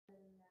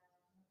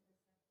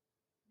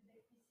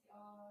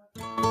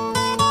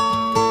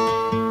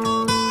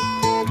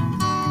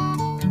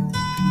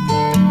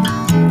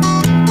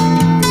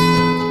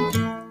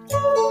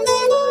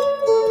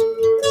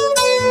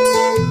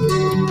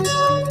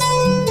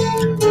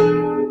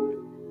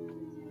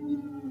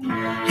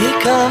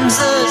comes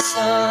the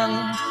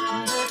sun.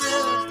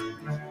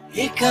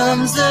 Here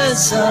comes the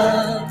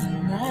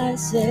sun. I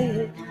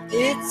say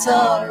it's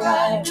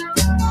alright.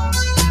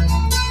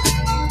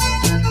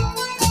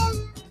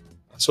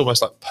 It's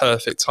almost like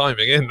perfect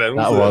timing, isn't it?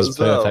 That was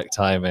perfect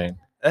timing.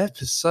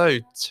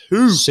 Episode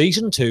 2.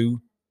 Season 2,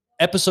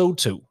 episode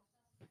 2.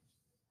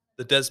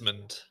 The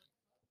Desmond.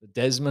 The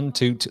Desmond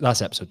 2.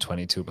 That's episode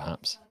 22,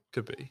 perhaps.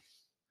 Could be.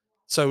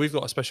 So we've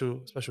got a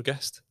special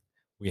guest.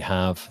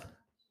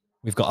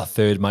 We've got a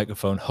third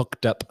microphone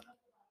hooked up.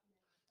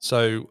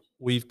 So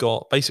we've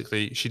got,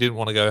 basically, she didn't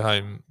want to go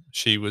home.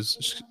 She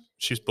was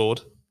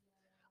bored.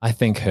 I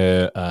think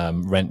her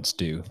rent's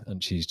due,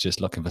 and she's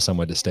just looking for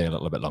somewhere to stay a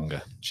little bit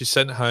longer. She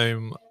sent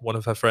home one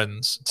of her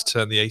friends to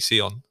turn the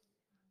AC on.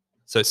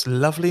 So it's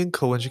lovely and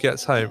cool when she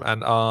gets home.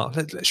 And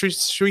should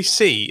we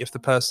see if the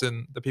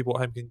people at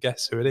home can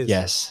guess who it is?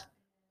 Yes.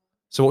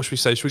 So what should we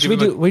say? Should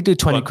we do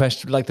 20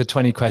 questions, like the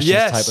 20 questions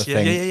type of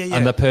thing? Yeah.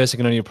 And the person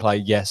can only reply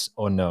yes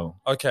or no.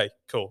 Okay,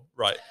 cool.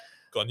 Right.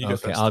 Go on, you go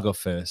first. Okay, I'll go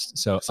first.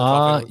 So, It's a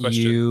are couple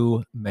question.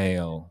 you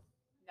male?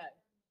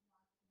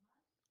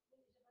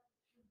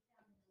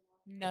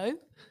 No.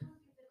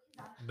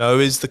 No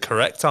is the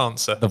correct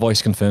answer. The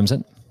voice confirms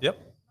it. Yep.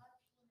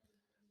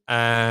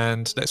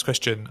 And next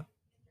question.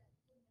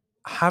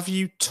 Have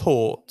you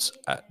taught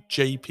at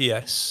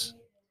JPS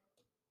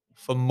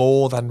for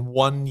more than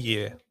 1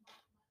 year?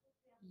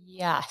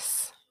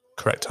 Yes.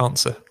 Correct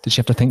answer. Did she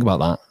have to think about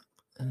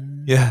that?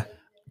 Yeah.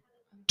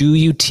 Do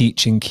you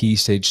teach in Key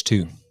Stage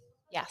 2?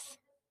 Yes.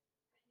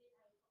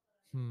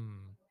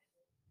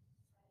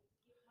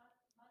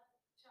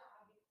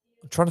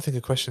 I'm trying to think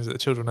of questions that the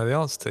children know the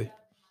answer to.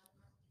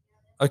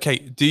 Okay,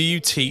 do you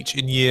teach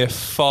in year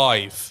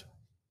 5?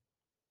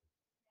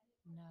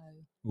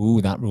 No.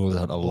 Ooh, that rules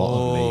out a lot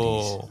of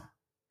ladies.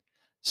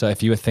 So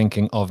if you were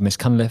thinking of Miss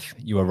Cunliffe,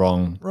 you were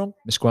wrong. Wrong.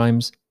 Miss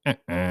Grimes?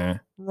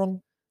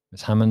 Wrong.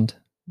 Miss Hammond?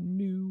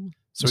 No.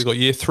 So we've got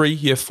year 3,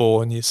 year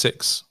 4, and year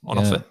 6 on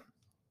offer.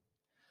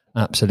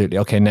 Absolutely.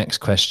 Okay, next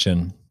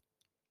question.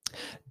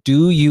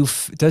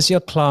 Does your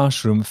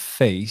classroom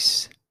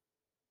face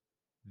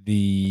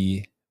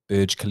the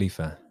Burj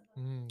Khalifa?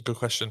 Good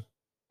question.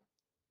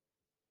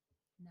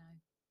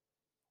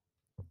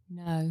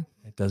 No.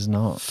 It does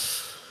not.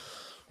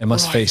 It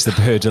must face the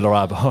Burj Al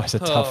Arab. Oh, it's a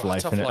tough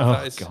life, isn't it?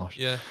 that Oh, is, gosh.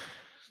 Yeah.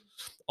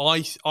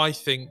 I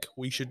think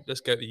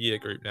let's go to the year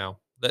group now.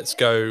 Let's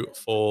go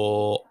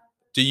for,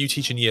 do you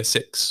teach in year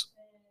 6?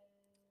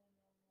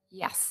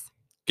 Yes.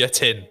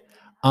 Get in.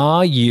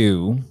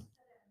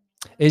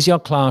 Is your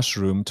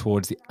classroom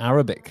towards the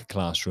Arabic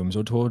classrooms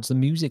or towards the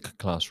music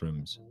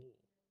classrooms?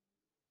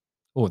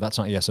 Oh, that's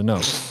not yes or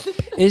no.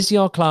 Is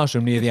your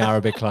classroom near the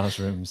Arabic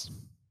classrooms?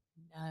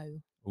 No.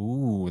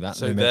 Ooh,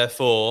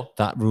 Therefore,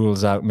 that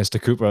rules out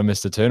Mr. Cooper and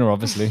Mr. Turner,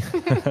 obviously.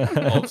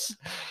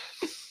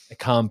 It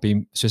can't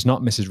be. So it's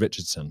not Mrs.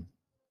 Richardson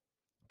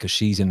because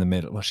she's in the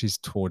middle. Well, she's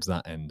towards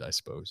that end, I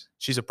suppose.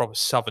 she's a proper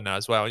southerner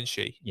as well, isn't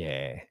she?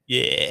 Yeah.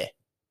 Yeah.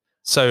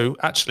 So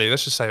actually,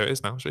 let's just say who it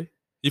is now, shall we?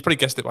 You've probably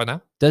guessed it by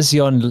now. Is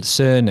your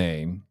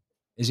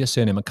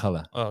surname a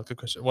colour? Oh, good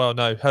question. Well,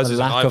 no, hers A isn't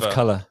lack either. of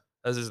colour.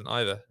 Hers isn't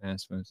either. Yeah, I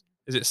suppose.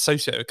 Is it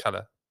associated with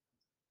colour?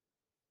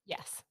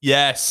 Yes.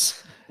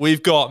 Yes.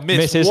 We've got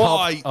Miss Mrs.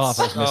 White.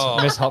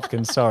 Miss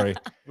Hopkins, sorry.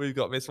 We've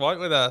got Miss White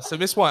with us. So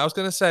Miss White, I was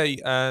going to say,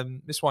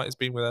 Miss White has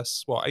been with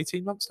us,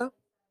 18 months now?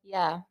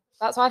 Yeah.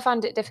 That's why I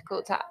found it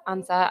difficult to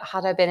answer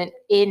had I been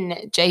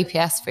in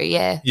JPS for a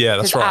year. Yeah,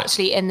 that's 'Cause right.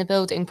 actually in the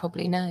building,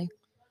 probably no.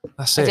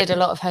 That's I it. did a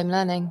lot of home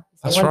learning.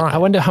 That's I right.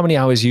 wonder how many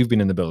hours you've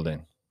been in the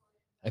building.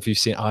 If you've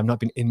seen, I've not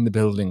been in the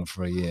building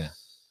for a year.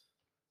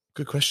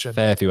 Good question.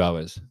 Fair few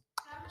hours.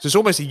 So it's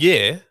almost a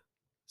year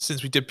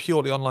since we did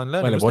purely online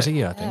learning. Well, it was wasn't a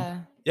year, I think. Yeah.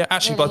 Yeah,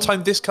 actually, by the Really?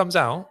 time this comes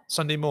out,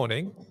 Sunday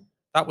morning,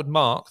 that would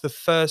mark the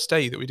first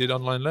day that we did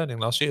online learning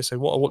last year. So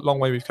what a long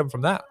way we've come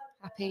from that.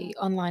 Happy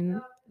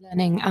online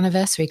learning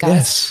anniversary,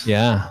 guys.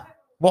 Yeah.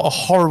 What a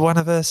horrible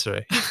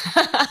anniversary.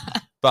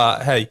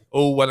 But hey,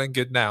 all well and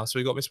good now. So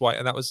we got Miss White,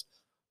 and that was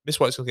Miss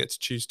White's going to get to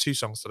choose 2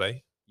 songs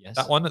today. Yes.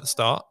 That one at the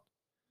start,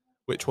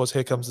 which was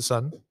Here Comes the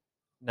Sun.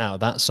 Now,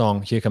 that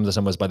song, Here Comes the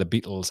Sun, was by the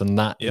Beatles, and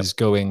that Yep. is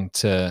going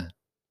to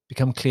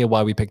become clear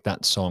why we picked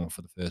that song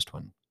for the first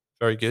one.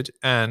 Very good.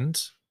 And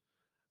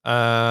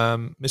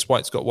Miss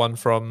White's got one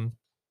from,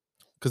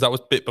 because that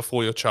was a bit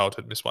before your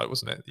childhood, Miss White,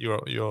 wasn't it?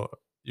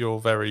 You're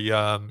very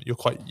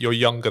you're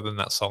younger than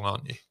that song,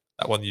 aren't you?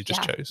 That one you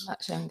just Yeah, chose.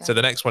 much younger. So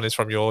the next one is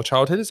from your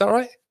childhood, is that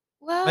right?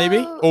 well, Maybe?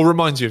 Or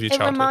reminds you of your it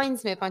childhood?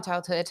 reminds me of my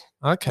childhood.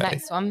 The Okay.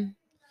 next one.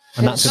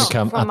 And that's going It's to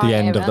come not at from the my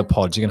end of the era.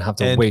 pod. You're going to have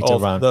to End wait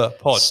of around. the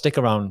pod. Stick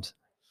around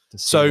to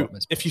see So what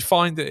Miss if you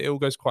find that it all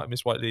goes quiet,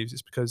 Miss White leaves,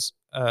 it's because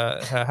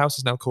her house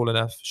is now cool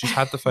enough. She's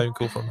had the phone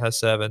call from her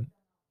servant,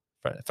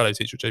 fellow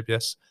teacher at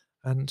JPS,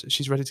 and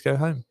she's ready to go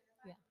home.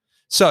 Yeah.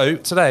 So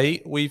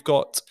today we've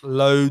got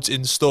loads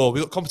in store.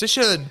 We've got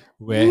competition.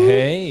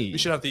 Hey. We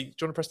should have the. Do you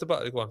want to press the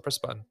button? Go on, press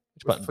the button.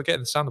 Which We're button?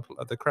 forgetting the sound of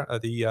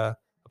the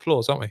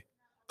applause, aren't we?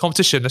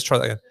 Competition. Let's try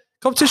that again.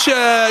 Competition.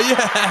 Yes.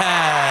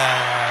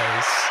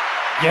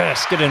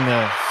 Yes, get in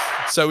there.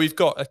 So we've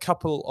got a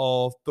couple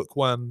of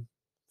Bookworm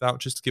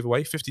vouchers to give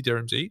away, 50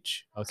 dirhams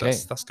each. So Okay.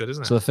 that's good,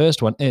 isn't it? So the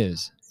first one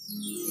is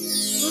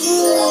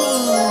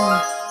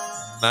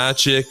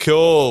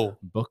Magical.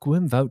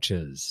 Bookworm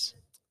vouchers.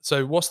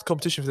 So what's the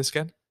competition for this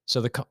again?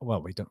 So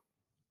well, we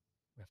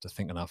have to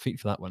think on our feet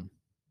for that one.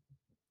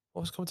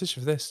 What was the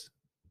competition for this?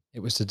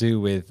 It was to do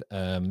with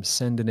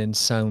sending in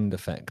sound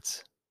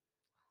effects.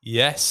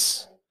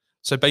 Yes.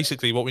 So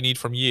basically what we need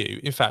from you,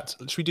 in fact,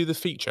 should we do the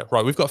feature?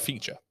 Right, we've got a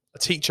feature. A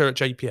teacher at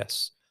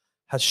JPS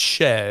has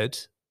shared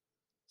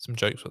some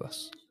jokes with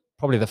us.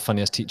 Probably the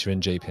funniest teacher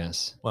in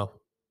JPS. Well,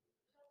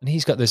 And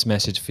he's got this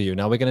message for you.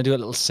 Now we're going to do a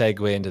little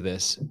segue into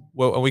this.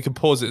 and we can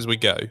pause it as we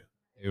go.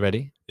 Are you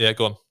ready? Yeah,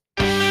 go on.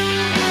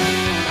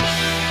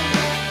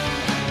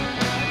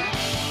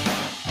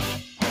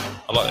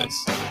 I like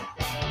this.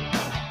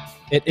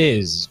 It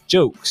is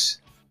Jokes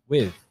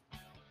with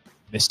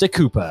Mr.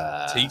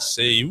 Cooper.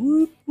 TC.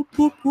 Whoop, whoop,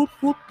 whoop, whoop,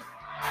 whoop.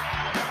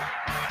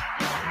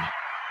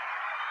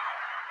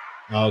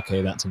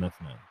 Okay, that's enough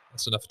now.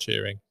 That's enough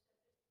cheering.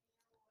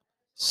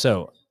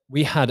 So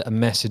we had a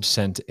message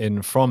sent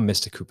in from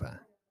Mr. Cooper.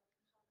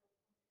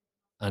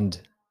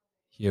 And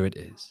here it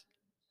is.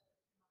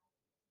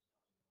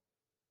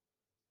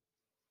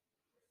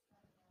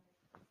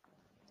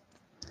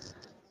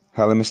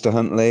 Hello, Mr.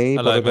 Huntley.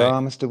 Hello,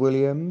 Bodada, Mr.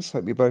 Williams.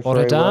 Hope you're both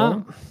very Bodada.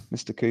 well.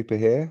 Mr. Cooper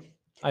here.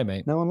 Hi,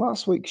 mate. Now, on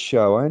last week's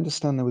show, I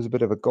understand there was a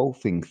bit of a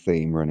golfing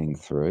theme running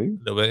through.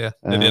 A little bit, yeah.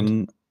 Near the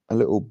end. A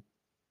little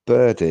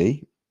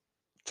birdie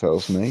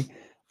tells me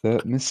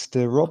that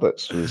Mr.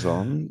 Roberts was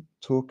on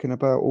talking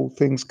about all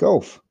things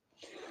golf.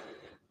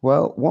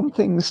 Well, one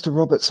thing Mr.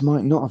 Roberts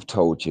might not have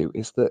told you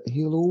is that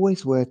he'll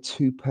always wear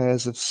 2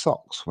 pairs of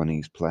socks when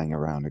he's playing a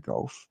round of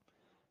golf.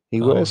 He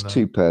Oh, wears no.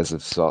 2 pairs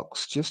of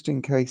socks just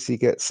in case he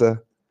gets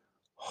a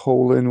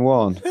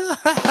hole-in-one.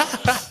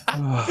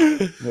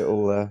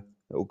 Little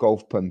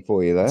golf pun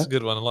for you there. That's a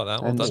good one. I like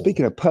that. Well And done.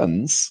 speaking of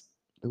puns,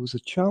 there was a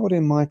child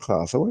in my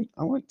class. I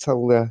won't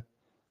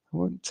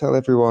tell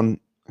everyone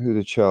who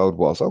the child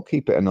was. I'll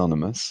keep it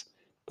anonymous.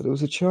 But there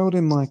was a child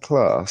in my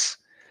class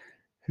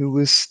who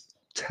was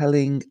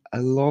telling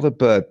a lot of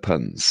bird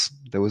puns.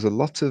 There was a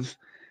lot of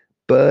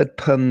bird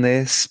pun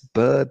this,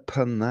 bird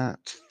pun that,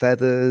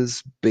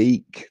 feathers,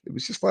 beak. It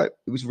was just like,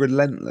 it was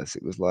relentless.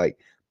 It was like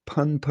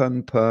pun,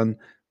 pun, pun,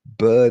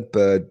 bird,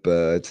 bird,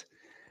 bird.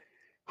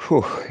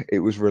 Whew, it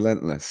was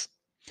relentless.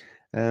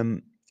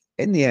 In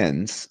the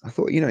end, I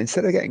thought,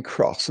 instead of getting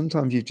cross,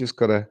 sometimes you've just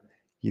got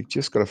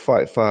to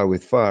fight fire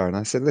with fire. And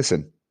I said,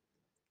 listen,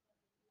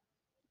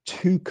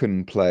 2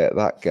 can play at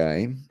that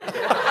game. 2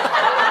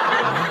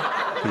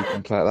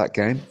 can play at that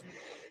game.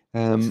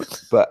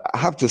 But I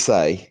have to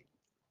say,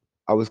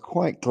 I was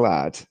quite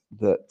glad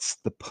that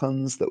the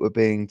puns that were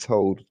being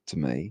told to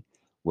me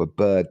were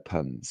bird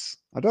puns.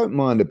 I don't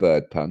mind a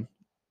bird pun.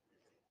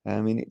 I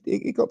mean,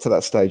 it got to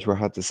that stage where I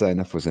had to say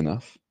enough was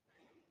enough.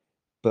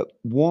 But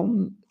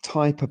one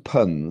type of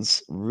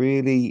puns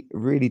really,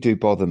 really do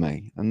bother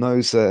me. And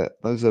those are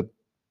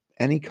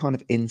any kind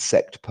of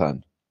insect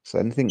pun. So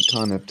anything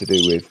kind of to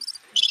do with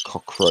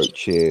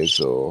cockroaches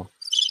or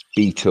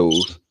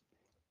beetles,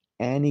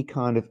 any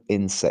kind of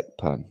insect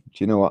pun.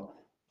 Do you know what?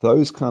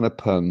 Those kind of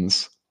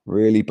puns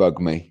really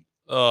bug me.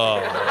 Oh.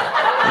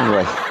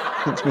 Anyway,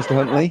 thanks, Mr.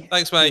 Huntley.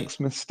 Thanks, mate. Thanks,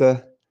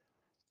 Mr.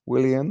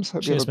 Williams.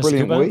 Hope Cheers, you have a Mr.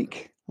 brilliant Cooper.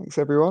 week. Thanks,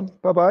 everyone.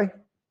 Bye-bye.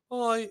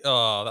 Bye.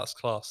 Oh, that's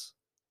class.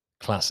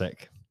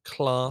 Classic.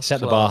 Class.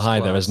 Set the bar class, high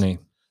there, class. isn't he?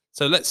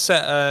 So let's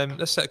set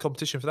a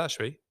competition for that,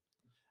 shall we?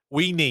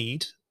 We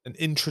need an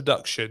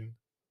introduction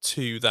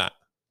to that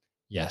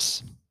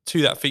Yes.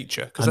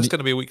 feature because And that's going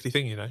to be a weekly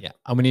thing, Yeah.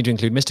 And we need to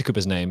include Mr.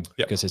 Cooper's name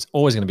Yep. because it's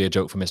always going to be a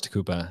joke for Mr.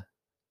 Cooper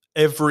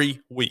every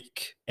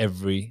week.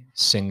 every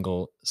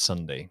single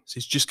Sunday. So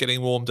he's just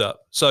getting warmed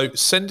up. So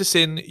send us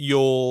in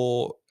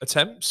your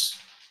attempts.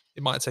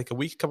 It might take a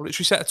week, should we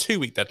set a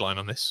 2-week deadline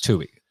on this? 2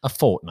 week, a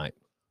fortnight.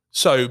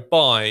 So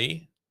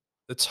by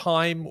the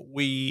time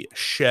we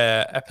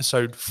share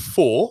episode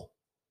 4,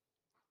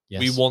 Yes.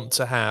 we want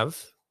to have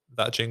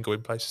that jingle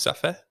in place. Is that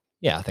fair?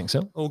 Yeah, I think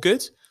so. All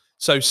good?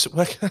 So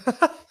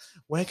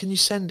where can you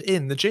send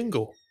in the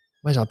jingle?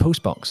 Where's our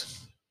post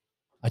box?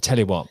 I tell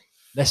you what,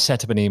 let's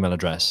set up an email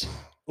address.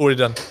 Already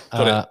done.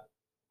 Got it.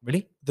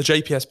 Really? The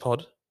JPS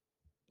pod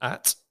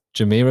at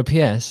Jamira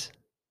PS.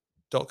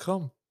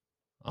 .com.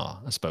 Oh,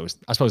 I suppose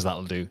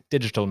that'll do.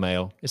 Digital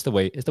mail. It's the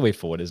way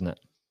forward, isn't it?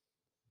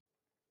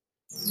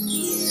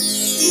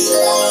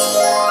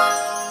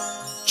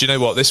 Do you know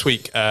what? This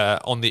week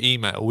on the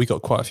email, we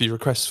got quite a few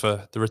requests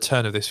for the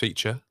return of this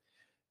feature.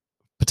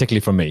 Particularly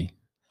from me.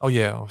 Oh,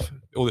 yeah.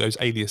 All those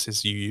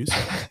aliases you use.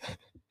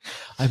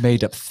 I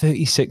made up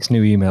 36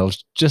 new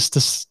emails just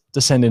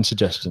to send in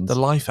suggestions. The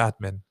life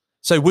admin.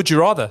 So would you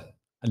rather?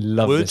 I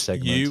love Would this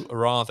segment. you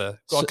rather?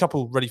 Got So- a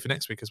couple ready for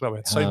next week as well. We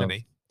had so Oh.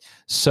 many.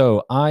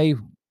 So I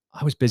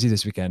was busy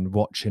this weekend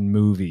watching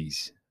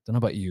movies. Don't know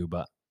about you,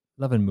 but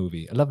loving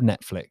movie. I love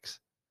Netflix.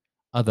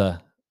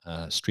 Other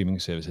streaming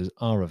services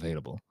are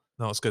available.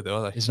 No, it's good though,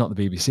 are they? It's not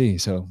the BBC,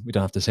 so we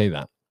don't have to say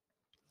that.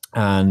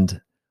 And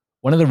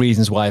One of the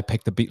reasons why I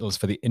picked the Beatles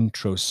for the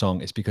intro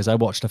song is because I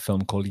watched a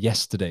film called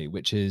Yesterday,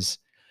 which is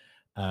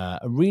a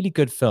really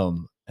good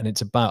film. And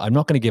it's about, I'm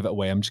not going to give it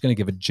away. I'm just going to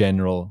give a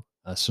general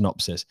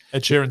synopsis.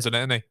 Ed Sheeran's in it,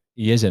 isn't he?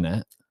 He is in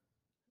it.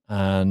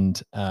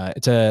 And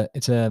it's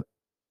a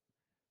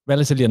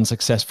relatively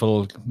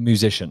unsuccessful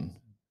musician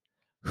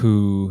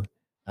who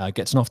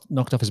gets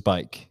knocked off his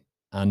bike.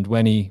 And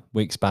when he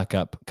wakes back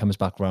up, comes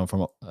back around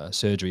from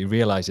surgery, he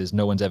realizes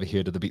no one's ever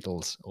heard of the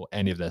Beatles or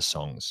any of their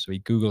songs. So he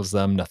Googles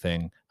them,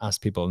 nothing, asks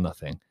people,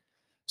 nothing.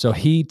 So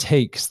he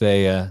takes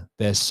their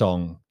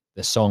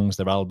songs,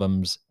 their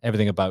albums,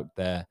 everything about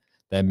their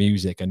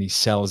music, and he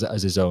sells it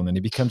as his own, and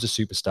he becomes a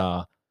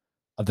superstar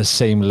of the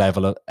same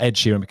level of Ed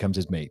Sheeran becomes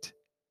his mate,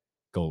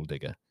 Gold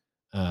Digger.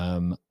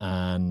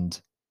 And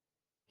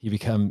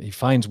he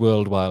finds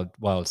worldwide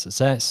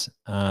success,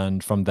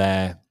 and from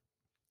there,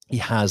 he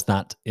has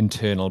that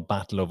internal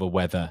battle over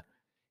whether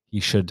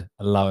he should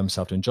allow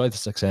himself to enjoy the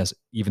success,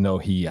 even though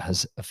he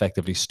has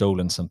effectively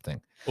stolen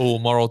something. Oh,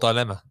 moral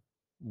dilemma.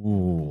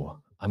 Ooh,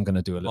 I'm going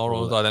to do a little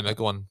Moral dilemma.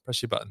 Go on,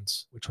 press your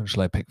buttons. Which one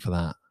shall I pick for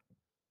that?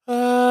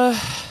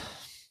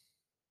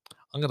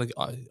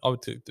 I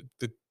would do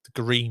the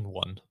green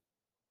one.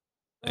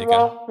 There you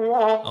go.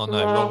 Oh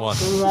no, wrong one.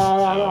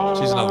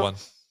 Choose another one.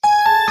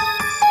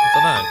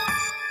 I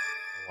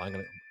don't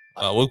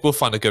know. We'll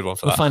find a good one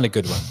for We'll that. find a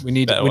good one. We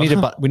need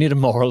a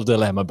moral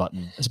dilemma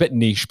button. It's a bit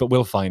niche, but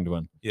we'll find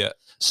one. Yeah.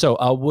 So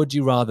our would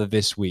you rather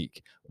this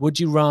week. Would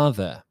you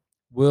rather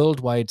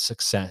worldwide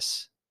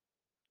success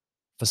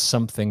for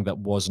something that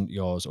wasn't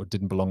yours or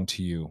didn't belong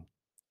to you?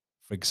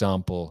 For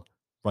example,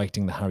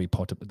 writing the Harry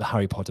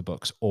Potter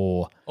books,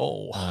 or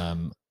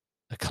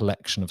a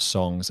collection of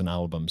songs and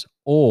albums.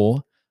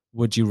 Or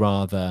would you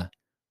rather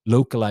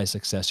localized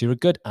success? You're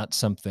good at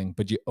something,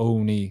 but you're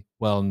only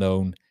well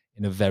known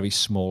in a very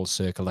small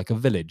circle, like a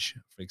village,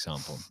 for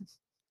example.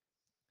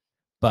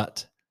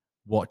 But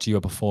what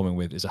you're performing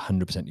with is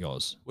 100%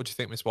 yours. What do you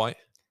think, Miss White?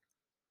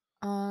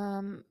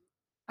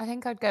 I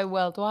think I'd go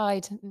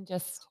worldwide and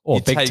just... Or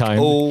You big take time.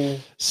 all-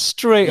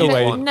 Straight You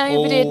away. want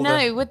Nobody all would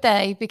know, would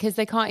they? Because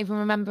they can't even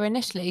remember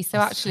initially. So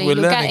actually, We're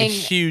you're learning getting... a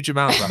huge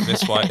amount about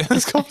Miss White in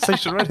this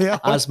conversation already.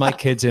 As my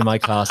kids in my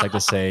class like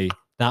to say,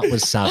 that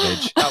was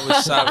savage. That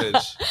was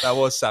savage. That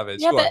was savage.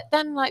 Yeah, Go on. but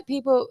then like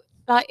people...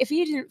 Like, if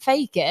you didn't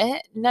fake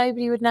it,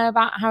 nobody would know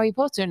about Harry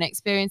Potter and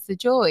experience the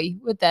joy,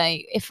 would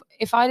they?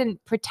 If I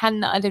didn't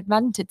pretend that I'd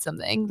invented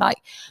something, like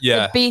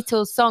Yeah. the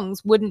Beatles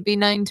songs wouldn't be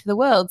known to the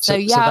world. So, So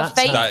yeah, I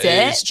faked That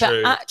it, is but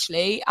true.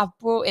 actually I've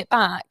brought it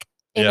back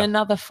in Yeah.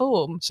 another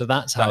form. So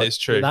that's how That is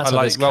true. That's I how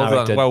like- this well done,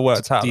 character well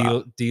worked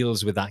out,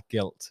 deals with that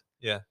guilt.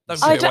 Yeah.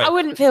 Don't I, give it away. I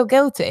wouldn't feel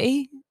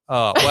guilty.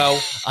 Oh, well,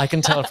 I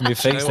can tell from your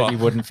Do you know face that what? you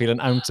wouldn't feel an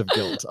ounce of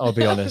guilt. I'll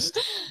be honest.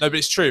 no, but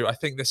it's true. I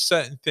think there's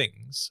certain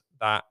things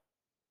that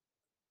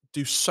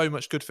do so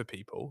much good for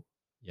people,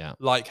 Yeah.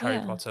 like Harry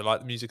Yeah. Potter,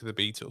 like the music of the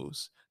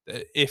Beatles,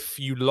 that if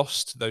you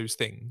lost those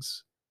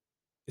things,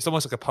 it's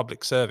almost like a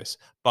public service,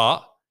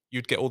 but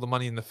you'd get all the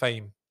money and the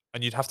fame,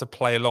 and you'd have to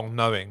play along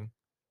knowing.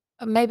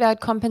 Maybe I'd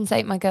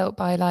compensate my guilt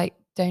by like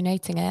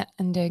donating it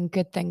and doing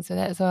good things with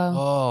it as well.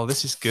 Oh,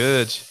 this is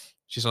good.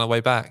 She's on her way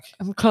back.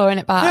 I'm clawing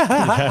it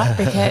back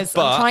because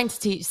But- I'm trying to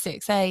teach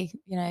 6A,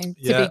 to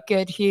Yeah. be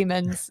good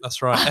humans.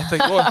 That's right.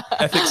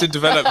 Ethics and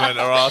development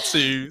are our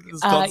two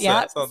concepts, Yeah.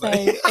 aren't So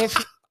they?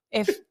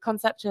 if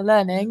conceptual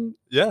learning,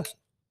 Yeah,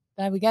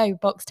 there we go,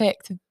 box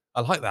ticked.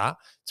 I like that.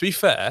 To be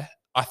fair,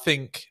 I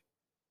think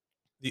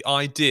the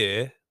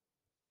idea,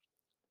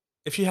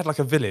 if you had like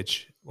a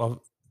village,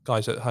 well,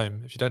 guys at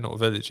home, if you don't know what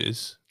a village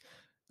is,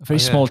 A very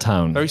Oh, yeah. small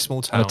town. very small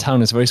And town, a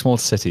town is a very small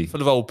city.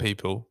 full of old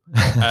people.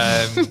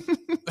 And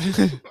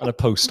a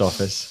post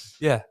office.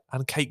 Yeah,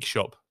 and cake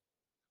shop.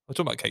 We're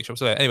talking about cake shops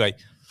today. Anyway,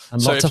 And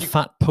So lots if of you-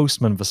 fat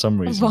postmen for some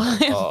reason. Why is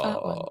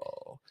that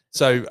one?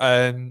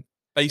 So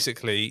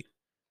basically,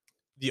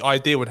 the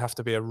idea would have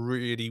to be a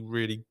really,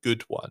 really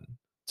good one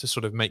to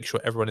sort of make sure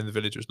everyone in the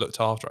village was looked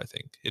after. I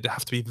think it'd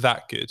have to be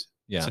that good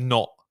Yeah. to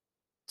not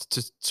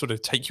to sort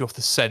of take you off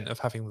the scent of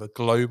having the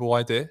global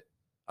idea.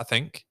 I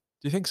think.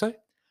 Do you think so?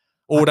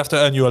 Or would have to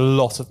earn you a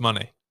lot of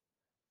money.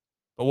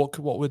 But what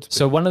would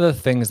So one of the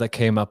things that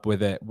came up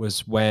with it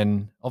was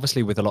when,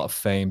 obviously with a lot of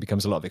fame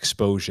becomes a lot of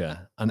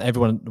exposure, and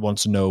everyone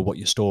wants to know what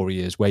your story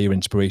is, where your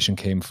inspiration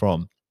came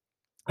from.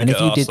 we And get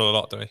if you asked did, a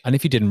lot, don't we? and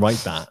if you didn't write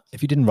that,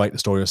 if you didn't write the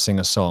story or sing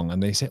a song,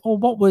 and they say, "Oh,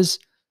 what was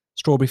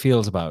Strawberry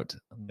Fields about?"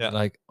 And Yeah.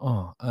 like,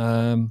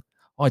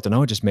 I don't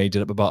know, I just made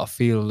it up about a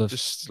field of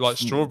Just like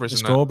strawberries and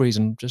that. strawberries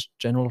and just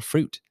general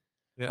fruit.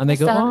 Yeah. And they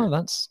go, Mr. "Oh,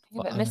 that's Yeah,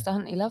 but what I- Mr.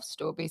 Huntley loves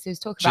strawberries. He was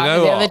talking Do you about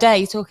know it the other what?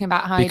 day, talking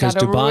about how Because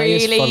he'd had a Dubai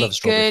is full really of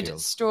strawberry good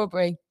fields.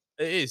 strawberry.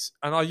 It is,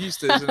 and I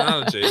used it as an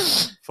analogy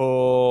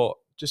for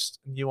just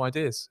new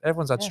ideas.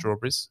 Everyone's had Yeah.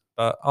 strawberries,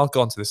 but I'll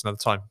go on to this another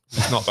time.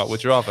 It's not about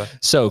would you rather.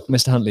 So,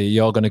 Mr. Huntley,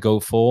 you're going to go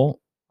for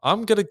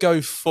I'm going to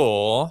go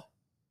for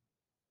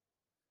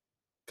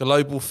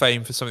global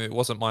fame for something that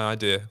wasn't my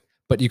idea.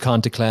 but you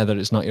can't declare that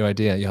it's not your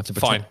idea. You have to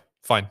pretend.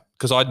 Fine.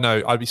 Because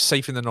I'd be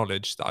safe in the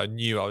knowledge that I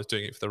knew I was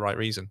doing it for the right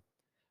reason.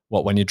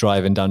 What, when you're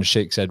driving down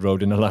Shakeshead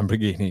Road in a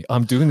Lamborghini?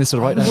 I'm doing this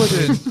right now.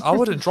 I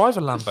wouldn't drive a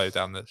Lambo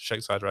down the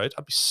Shakeside Road.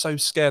 I'd be so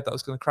scared that I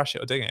was going to crash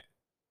it or ding it.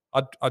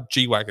 I'd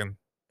G-Wagon.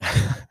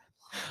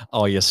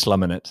 Oh, you're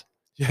slumming it.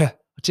 Yeah.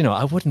 Do you know,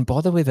 I wouldn't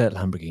bother with a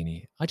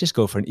Lamborghini. I just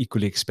go for an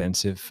equally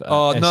expensive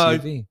Oh, no.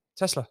 SUV.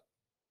 Tesla.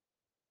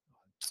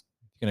 If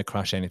you're going to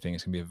crash anything,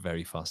 it's going to be a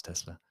very fast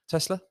Tesla.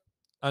 Tesla?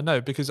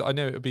 No, because I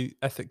know it would be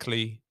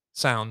ethically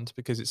sound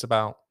because it's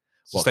about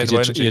What, 'cause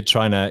sustainable energy. you're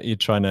trying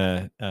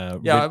to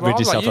Yeah, rid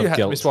yourself you, of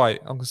guilt. Miss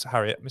White. I'm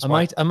Harriet. Miss I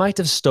White. might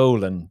have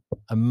stolen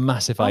a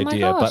massive Oh my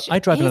idea, gosh, but I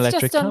drive an he's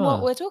electric just done what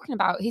car. we're talking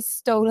about. He's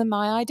stolen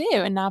my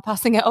idea and now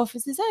passing it off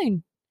as his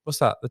own. What's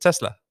that? The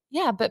Tesla?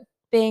 Yeah, but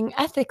being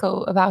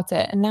ethical about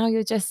it, and now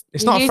you're just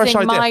It's you're not a fresh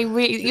using idea.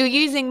 you're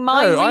using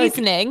my No,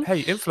 reasoning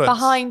Hey, influence.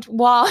 behind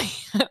why.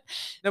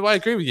 No, I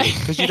agree with you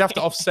because you'd have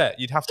to offset.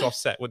 You'd have to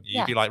offset, wouldn't you?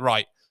 Yeah. You'd be like,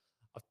 right,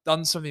 I've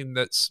done something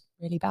that's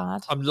Really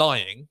bad. I'm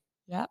lying.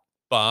 Yeah.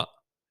 But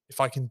if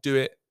I can do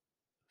it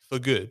for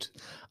good,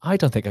 I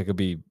don't think I could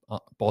be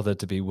bothered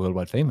to be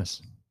worldwide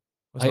famous.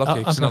 it's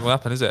lucky. It's not going to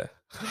happen, is it?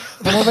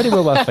 I'm already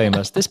worldwide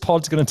famous. This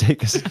pod's going to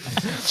take us.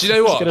 Do you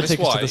know what? It's going to Miss take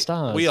us to the White,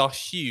 stars. we are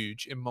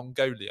huge in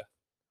Mongolia.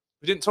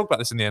 We didn't talk about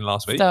this in the end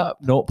last week,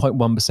 Stop.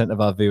 0.1% of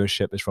our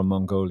viewership is from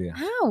Mongolia.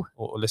 How?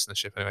 or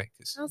listenership anyway.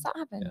 'Cause- How's that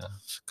happened? Yeah.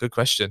 good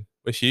question.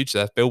 We're huge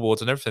there,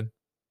 billboards and everything.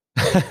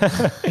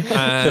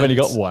 They've only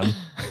got one.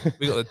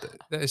 We got.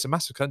 It's a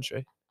massive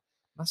country,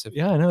 massive.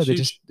 Yeah, I know. They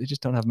Huge.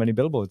 just don't have many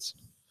billboards.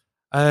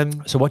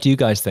 Um, So, what do you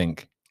guys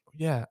think?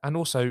 yeah, and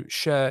also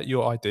share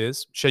your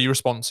ideas, share your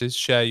responses,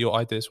 share your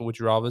ideas for Would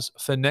You Rathers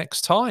for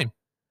next time.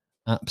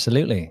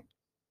 Absolutely.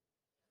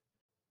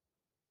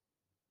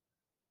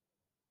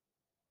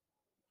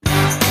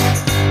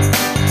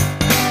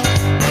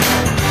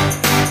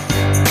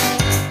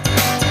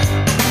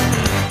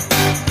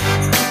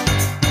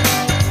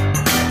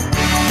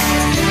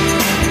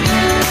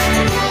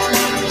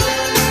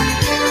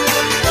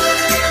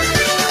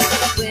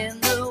 When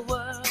the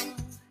world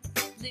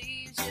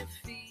leaves you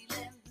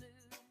feeling blue.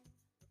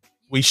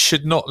 We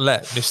should not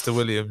let Mr.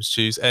 Williams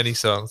choose any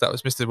songs. That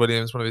was Mr.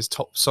 Williams, one of his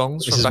top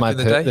songs This from is back my in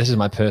the day. this is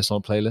my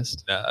personal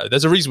playlist. No,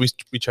 there's a reason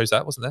we chose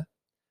that, wasn't there?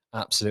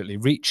 Absolutely.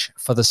 Reach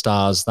for the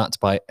Stars. That's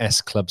by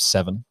S Club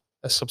 7,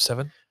 That's sub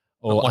 7.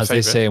 or Not my as they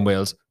favourite. say in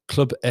Wales,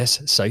 Club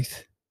S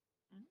South.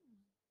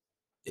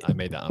 I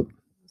made that up.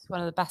 It's one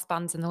of the best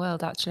bands in the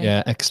world, actually.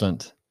 Yeah,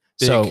 excellent.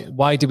 So, Big.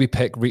 why did we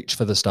pick Reach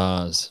for the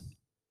Stars?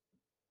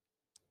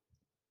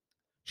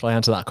 Shall I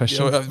answer that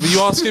question? Were you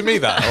asking me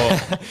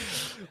that?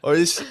 Or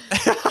is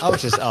I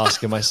was just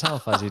asking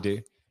myself, as you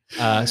do.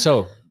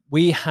 So,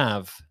 we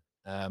have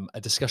a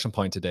discussion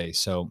point today.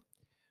 So,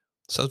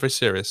 sounds very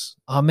serious.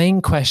 our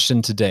main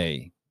question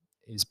today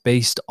is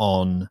based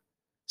on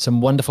some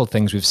wonderful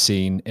things we've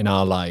seen in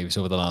our lives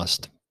over the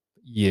last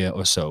year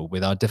or so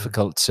with our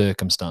difficult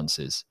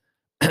circumstances,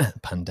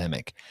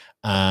 pandemic.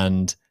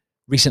 And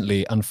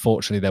recently,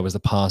 unfortunately, there was the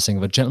passing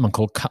of a gentleman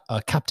called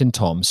Captain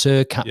Tom,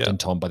 Sir Captain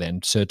Tom by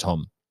then, Sir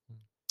Tom,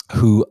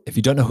 who, if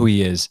you don't know who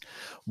he is,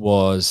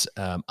 was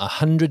a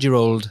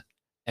 100-year-old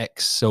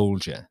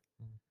ex-soldier,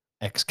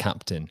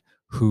 ex-captain,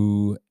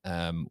 who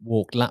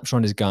walked laps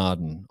around his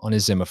garden on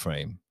his Zimmer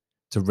frame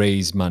to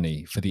raise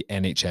money for the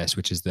NHS,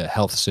 which is the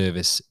health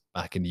service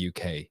back in the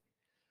UK.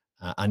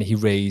 And he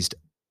raised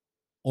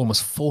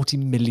almost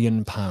 £40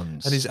 million.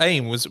 And his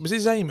aim was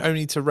his aim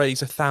only to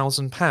raise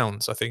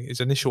 £1,000, I think,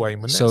 his initial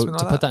aim, wasn't it? So Something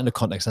to like put that into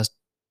context, that's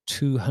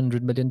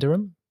 200 million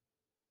dirham.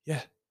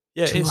 Yeah,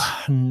 it is.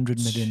 200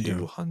 million dirham.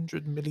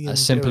 200 million.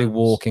 Simply dirhams.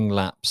 walking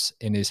laps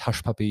in his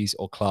hush puppies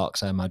or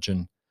Clarks, I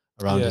imagine,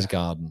 around his Yeah.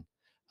 garden.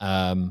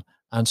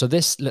 And so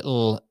this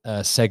little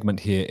segment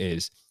here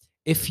is,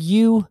 if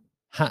you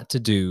had to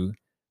do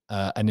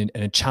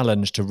a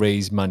challenge to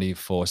raise money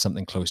for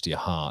something close to your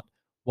heart,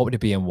 what would it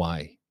be and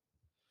why?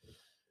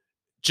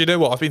 Do you know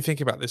what? I've been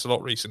thinking about this a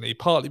lot recently,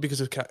 partly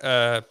because of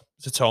to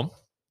Tom.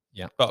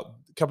 Yeah. But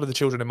a couple of the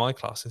children in my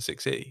class in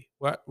 6E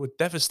were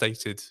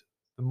devastated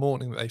the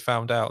morning that they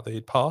found out that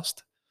he'd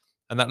passed.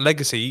 And that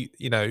legacy,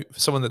 you know, for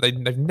someone that they'd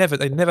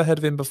never heard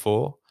of him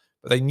before,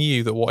 but they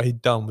knew that what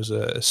he'd done was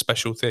a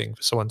special thing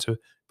for someone to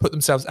put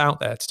themselves out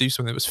there to do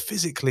something that was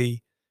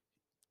physically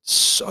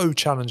so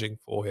challenging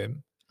for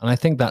him. And I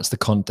think that's the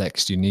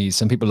context you need.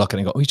 Some people look at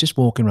it and go, oh, he's just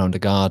walking around a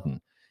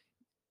garden.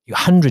 You're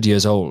 100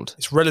 years old.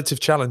 It's relative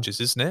challenges,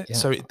 isn't it? Yeah.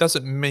 So it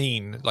doesn't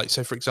mean, like,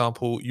 so for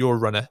example, you're a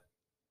runner.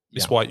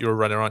 Miss Yeah. White, you're a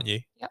runner, aren't you?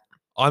 Yep.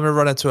 I'm a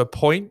runner to a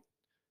point,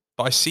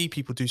 but I see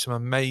people do some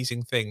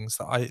amazing things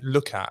that I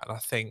look at and I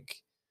think,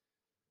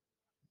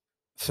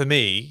 for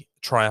me,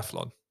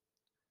 triathlon,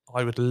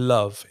 I would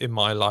love in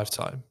my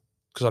lifetime,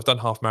 because I've done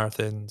half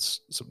marathons,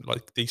 some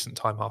like decent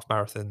time half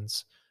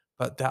marathons,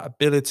 but that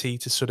ability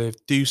to sort of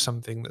do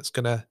something that's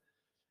going to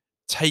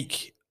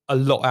take a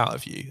lot out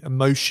of you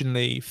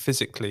emotionally,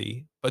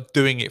 physically, but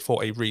doing it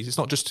for a reason. It's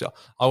not just,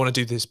 I want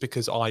to do this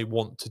because I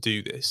want to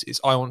do this.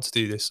 It's, I want to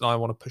do this and I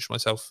want to push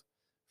myself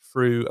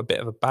through a bit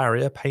of a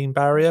barrier, pain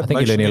barrier. I think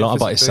you're learning a emotionally lot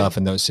and about physically. yourself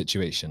in those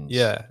situations.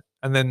 Yeah.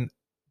 And then,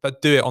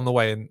 but do it on the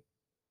way and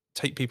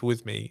take people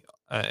with me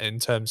in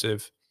terms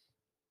of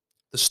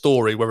the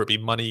story, whether it be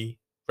money,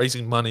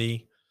 raising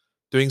money,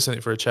 doing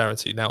something for a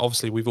charity. Now,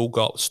 obviously, we've all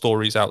got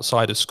stories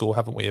outside of school,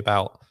 haven't we,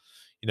 about,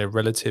 you know,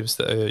 relatives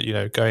that are, you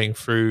know, going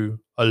through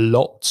a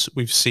lot.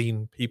 We've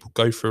seen people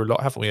go through a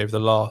lot, haven't we, over the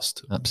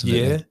last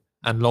Absolutely. year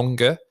and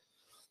longer.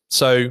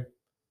 So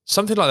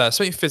something like that,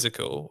 something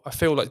physical, I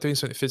feel like doing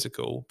something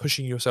physical,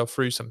 pushing yourself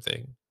through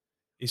something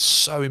is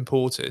so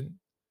important.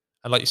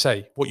 And like you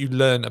say, what you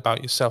learn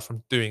about yourself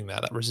from doing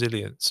that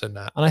resilience and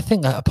that. And I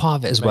think that a part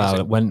of it as well,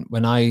 Amazing.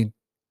 when I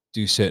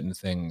do certain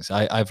things,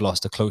 I've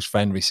lost a close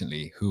friend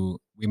recently who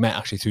we met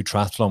actually through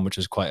triathlon, which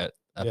was quite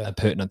a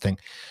pertinent thing.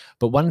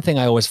 But one thing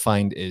I always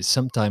find is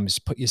sometimes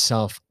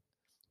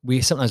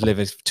we sometimes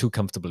live too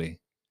comfortably.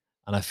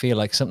 And I feel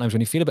like sometimes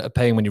when you feel a bit of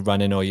pain when you're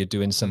running or you're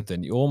doing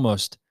something, you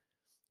almost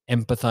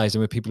empathizing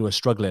with people who are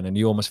struggling, and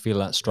you almost feel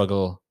that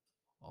struggle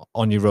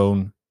on your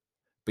own,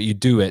 but you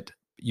do it,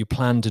 you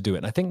plan to do it.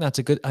 And I think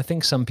I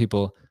think some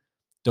people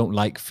don't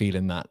like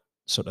feeling that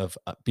sort of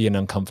being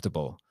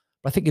uncomfortable.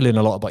 But I think you learn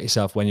a lot about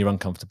yourself when you're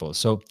uncomfortable.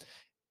 So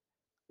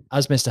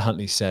as Mr.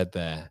 Huntley said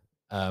there,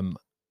 I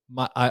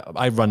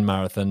run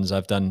marathons.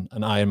 I've done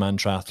an Ironman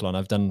triathlon.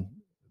 I've done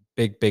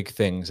big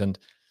things. And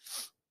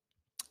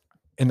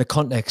in the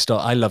context of,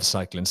 I love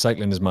cycling.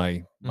 Cycling is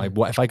my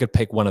if I could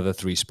pick one of the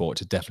three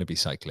sports, it'd definitely be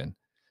cycling.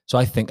 So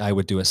I think I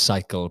would do a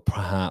cycle,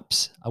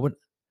 perhaps. I would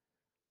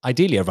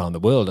ideally around the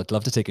world. I'd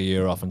love to take a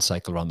year off and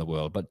cycle around the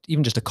world, but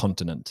even just a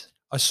continent.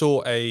 I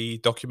saw a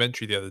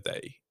documentary the other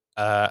day,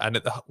 and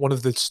one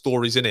of the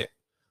stories in it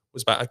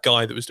was about a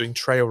guy that was doing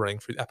trail running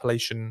through the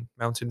Appalachian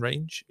mountain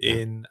range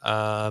in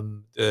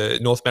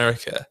North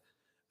America,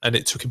 and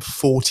it took him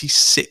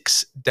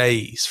 46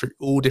 days through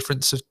all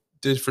different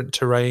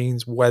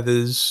terrains,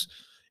 weathers.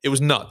 It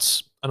was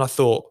nuts, and I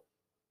thought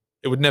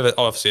it would never.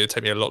 Obviously, it'd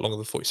take me a lot longer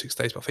than 46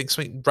 days, but I think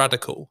something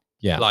radical,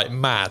 like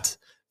mad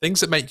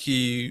things that make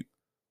you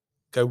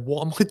go,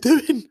 "What am I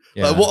doing?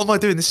 Like, what am I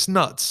doing? This is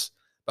nuts."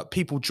 But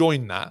people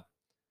join that.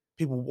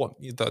 People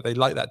they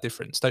like that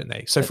difference, don't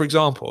they? So, for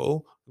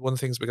example, one of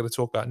the things we're going to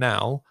talk about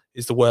now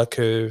is the work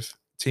of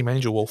Team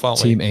Angel Wolf,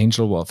 aren't we? Team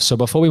Angel Wolf. So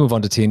before we move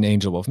on to Team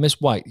Angel Wolf, Miss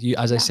White, you,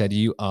 as I said,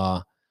 you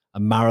are a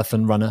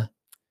marathon runner.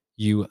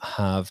 You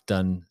have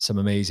done some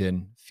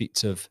amazing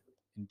feats of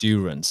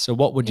endurance. So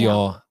what would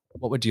your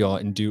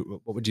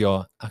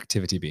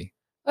activity be?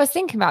 I was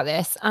thinking about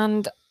this,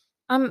 and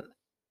I'm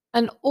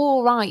an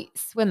all right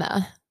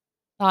swimmer.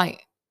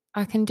 Like,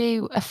 I can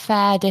do a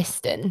fair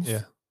distance.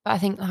 Yeah. But I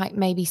think like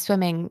maybe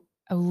swimming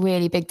a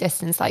really big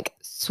distance, like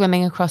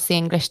swimming across the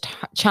English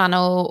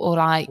Channel, or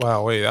like that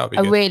would be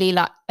a good. really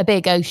like a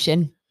big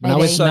ocean. Now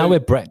with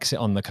Brexit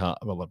on the car,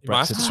 well,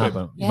 Brexit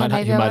swimmer, you might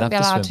have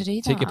to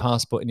swim. Take your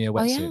passport in your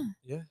wetsuit.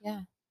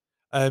 Yeah.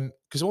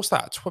 Because what's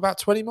that? About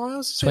 20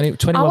 miles? 21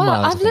 well,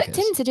 miles. I've looked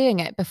into doing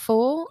it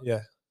before.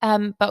 Yeah.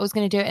 But I was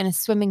going to do it in a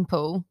swimming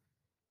pool,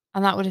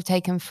 and that would have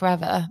taken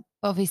forever.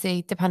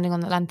 Obviously, depending on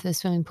the length of the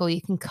swimming pool,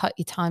 you can cut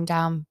your time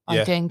down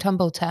by doing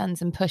tumble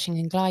turns and pushing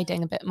and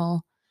gliding a bit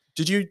more.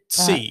 Did you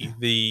see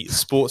the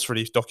Sports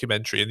Relief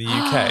documentary in the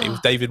UK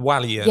with David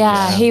Walliams?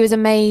 Yeah, he was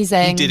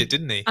amazing. He did it,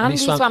 didn't he? And he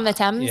swam the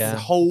Thames. The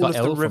whole of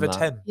the River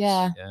Thames.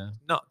 Yeah.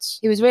 Nuts.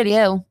 He was really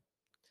ill.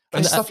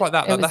 And stuff like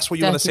that. That's what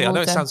you want to see. water. I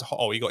know it sounds,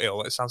 he got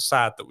ill. It sounds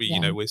sad that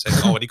we're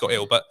saying, and he got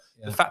ill. But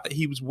the fact that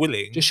he was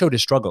willing. Just showed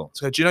his struggle.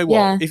 So do you know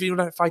what?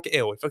 If I get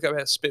ill, if I get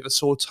a bit of a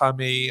sore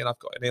tummy and I've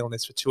got an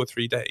illness for 2 or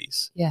 3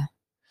 days. Yeah.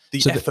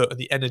 The effort and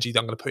the energy that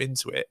I'm going to put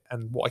into it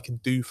and what I can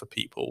do for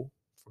people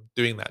from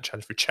doing that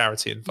challenge through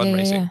charity and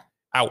fundraising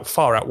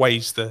far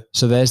outweighs the.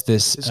 So there's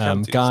this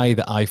guy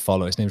that I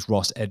follow. His name's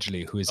Ross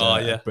Edgley, who is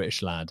a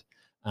British lad,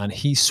 and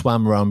he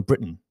swam around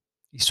Britain.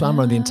 He swam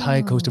around the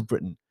entire coast of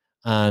Britain,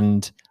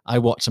 and I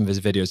watched some of his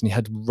videos, and he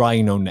had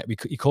rhino neck.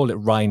 He called it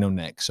rhino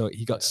neck. So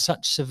he got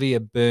such severe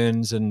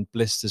burns and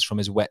blisters from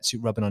his wetsuit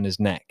rubbing on his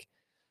neck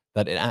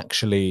that it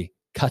actually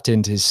cut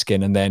into his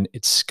skin, and then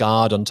it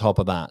scarred on top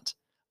of that.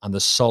 And the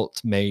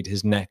salt made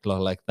his neck look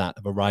like that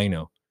of a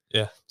rhino.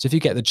 Yeah. So if you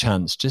get the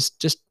chance,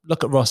 just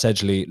look at Ross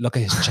Edgley, look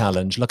at his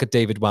challenge, look at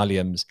David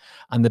Walliams.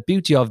 And the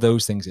beauty of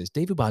those things is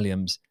David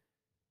Walliams,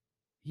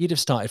 he'd have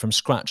started from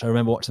scratch. I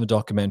remember watching the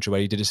documentary where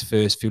he did his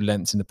first few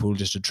lengths in the pool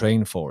just to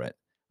train for it.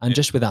 And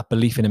just with that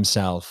belief in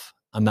himself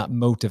and that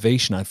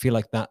motivation, I feel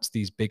like that's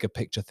these bigger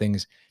picture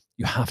things.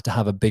 You have to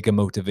have a bigger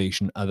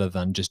motivation other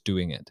than just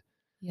doing it.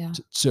 Yeah.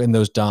 So in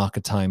those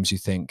darker times, you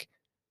think,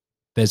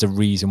 there's a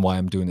reason why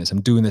I'm doing this.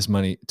 I'm doing this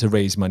to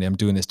raise money. I'm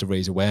doing this to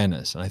raise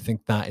awareness. And I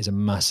think that is a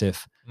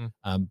massive,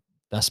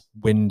 that's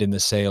wind in the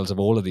sails of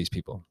all of these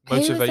people.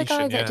 Motivation, Who was the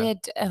guy that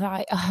did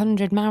like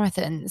 100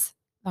 marathons,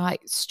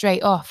 like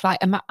straight off,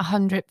 like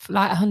 100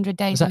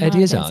 days? Was that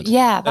Eddie Izzard?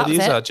 Yeah, that's Eddie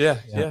it. Izzard,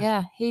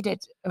 yeah. He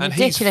did And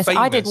he's ridiculous.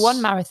 I did famous.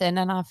 one marathon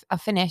and I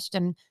finished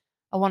and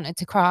I wanted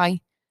to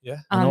cry. Yeah.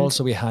 And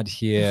also we had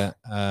here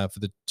for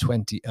the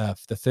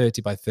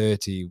 30 by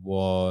 30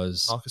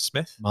 was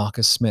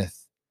Marcus Smith.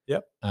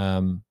 Yep.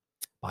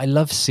 I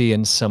love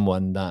seeing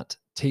someone that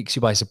takes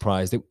you by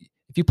surprise. If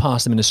you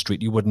pass them in the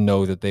street, you wouldn't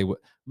know that they were.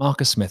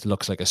 Marcus Smith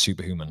looks like a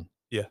superhuman.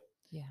 Yeah.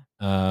 Yeah.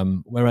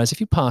 Whereas if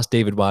you pass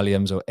David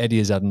Williams or Eddie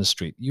Izzard in the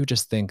street, you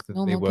just think that they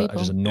Normal were people.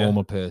 just a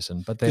normal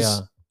person, but they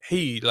 'Cause are.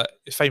 he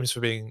is famous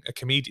for being a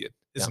comedian,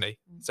 isn't he?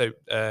 So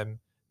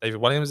David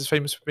Williams is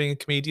famous for being a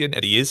comedian.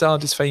 Eddie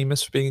Izzard is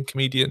famous for being a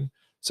comedian.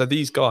 So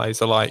these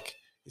guys are like,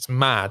 it's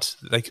mad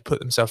that they could put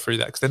themselves through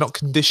that because they're not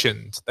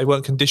conditioned. They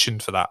weren't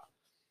conditioned for that.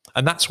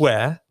 And that's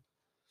where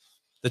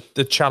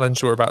the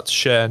challenge we're about to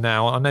share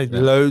now. I know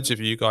loads of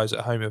you guys at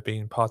home have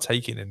been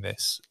partaking in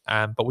this,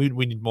 but we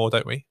need more,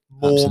 don't we?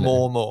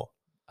 More.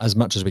 As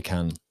much as we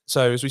can.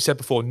 So as we said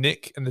before,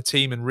 Nick and the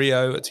team and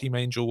Rio at Team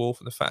Angel Wolf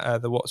and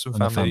the Watson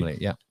And the family,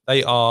 yeah.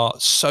 they are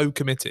so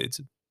committed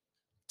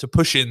to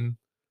pushing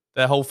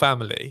their whole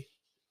family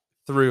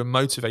through and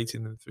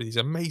motivating them through these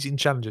amazing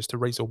challenges to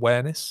raise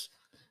awareness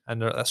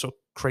and sort of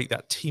create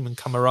that team and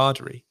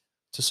camaraderie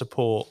to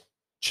support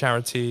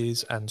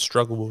charities and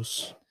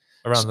struggles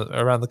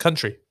around the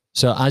country.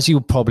 So as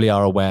you probably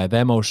are aware,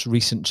 their most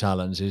recent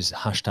challenge is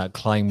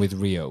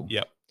 #ClimbWithRio.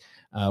 Yep.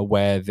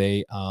 Where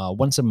they are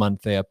once a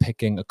month, they are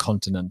picking a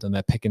continent and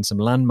they're picking some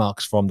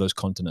landmarks from those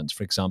continents.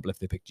 For example, if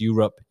they picked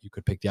Europe, you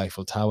could pick the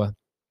Eiffel Tower,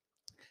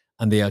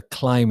 and they are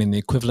climbing the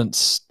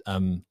equivalent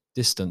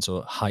distance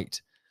or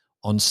height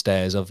on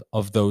stairs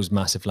of those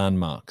massive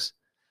landmarks.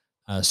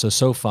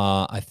 So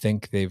far, I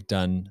think they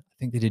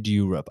did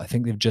Europe. I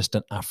think they've just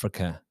done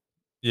Africa.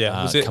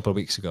 Yeah, a couple of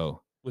weeks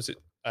ago. Was it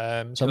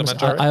So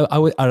Kilimanjaro?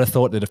 I'd have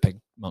thought they'd have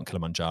picked Mount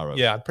Kilimanjaro.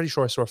 Yeah, I'm pretty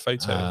sure I saw a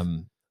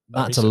photo.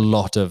 That's a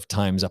lot of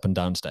times up and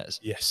down stairs.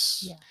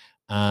 Yes. Yeah.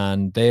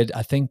 And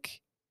I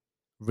think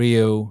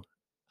Rio,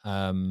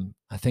 I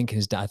think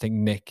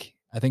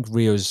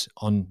Rio's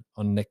on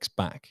Nick's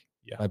back,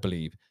 Yeah. I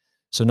believe.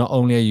 So not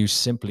only are you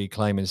simply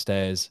climbing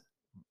stairs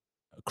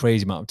a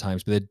crazy amount of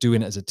times, but they're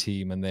doing it as a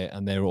team and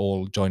they're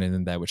all joining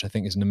in there, which I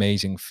think is an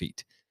amazing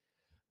feat.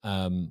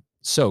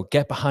 So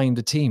get behind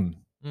the team.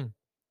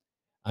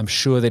 I'm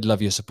sure they'd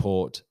love your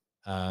support.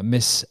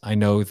 I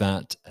know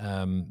that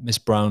Miss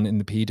Brown in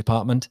the PE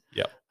department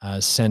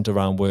sent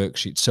around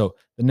worksheets. So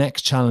the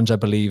next challenge, I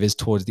believe, is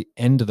towards the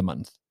end of the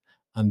month,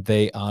 and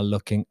they are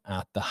looking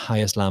at the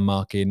highest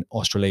landmark in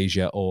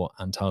Australasia or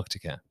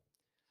Antarctica.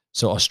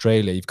 So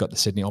Australia, you've got the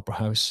Sydney Opera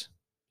House.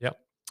 Yep.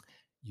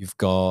 You've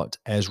got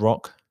Ayers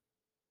Rock.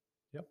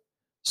 Yep.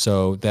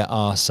 So there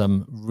are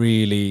some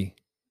really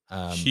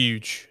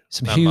huge, that's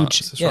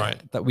that's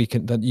right.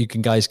 that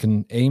guys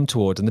can aim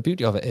toward. And the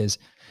beauty of it is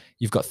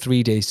you've got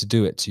 3 days to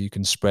do it, so you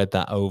can spread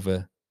that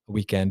over a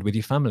weekend with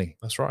your family.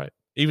 That's right.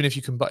 Even if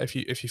you can, but if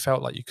you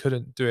felt like you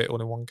couldn't do it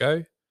all in one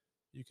go,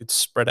 you could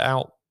spread it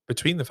out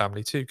between the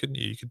family too, couldn't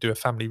you? You could do a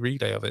family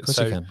relay of it. Of course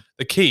So you can.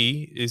 the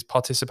key is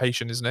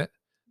participation, isn't it?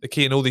 The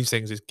key in all these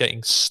things is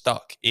getting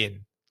stuck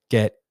in.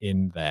 Get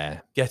in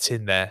there. Get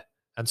in there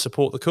and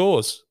support the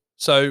cause.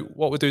 So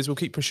what we'll do is we'll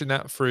keep pushing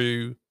that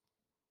through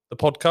the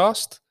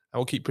podcast, and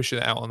we'll keep pushing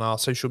it out on our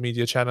social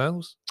media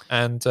channels.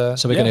 And So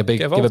we're going to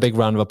give a big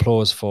round of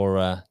applause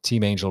for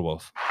Team Angel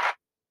Wolf.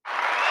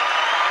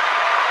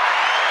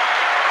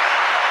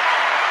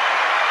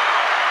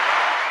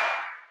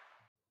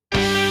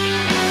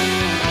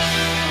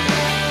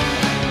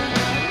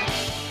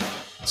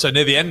 So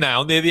near the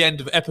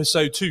end of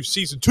episode 2,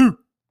 season 2.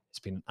 It's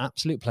been an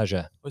absolute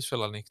pleasure. I always feel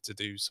like I need to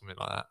do something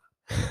like that.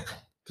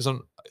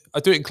 Because I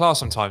do it in class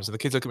sometimes, and the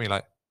kids look at me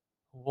like,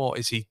 what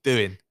is he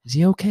doing? Is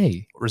he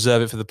okay?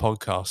 Reserve it for the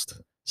podcast.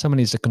 Someone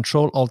needs to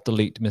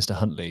Control-Alt-Delete Mr.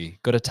 Huntley,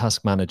 go to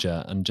Task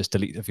Manager and just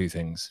delete a few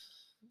things.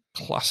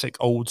 Classic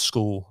old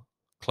school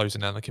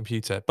closing down the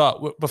computer.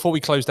 But before we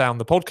close down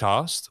the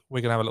podcast,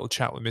 we're going to have a little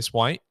chat with Miss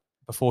White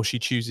before she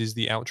chooses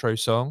the outro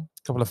song.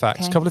 A couple of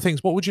facts, a couple of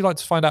things. What would you like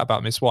to find out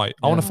about Miss White?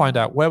 I want to find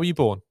out, where were you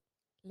born?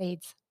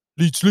 Leeds.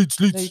 Leeds.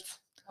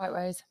 White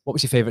Rose. What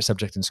was your favourite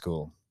subject in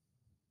school?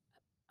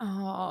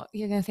 Oh,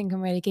 you're going to think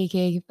I'm really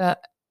geeky,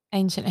 but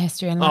ancient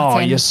history and Latin. Oh,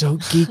 you're so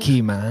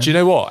geeky, man. Do you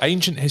know what?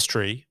 Ancient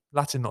history,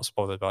 Latin not so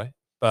bothered by,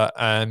 but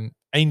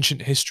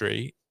ancient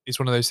history is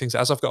one of those things that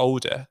as I've got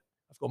older,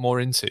 I've got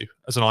more into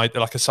as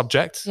like a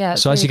subject. Yeah.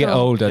 So as you get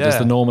older, does Yeah.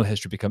 the normal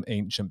history become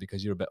ancient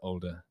because you're a bit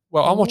older?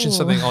 Well, I'm watching Ooh.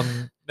 something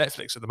on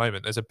Netflix at the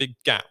moment. There's a big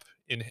gap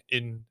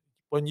in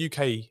when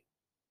UK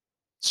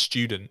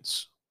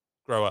students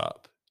grow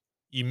up,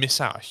 you miss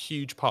out a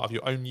huge part of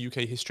your own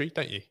UK history,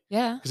 don't you?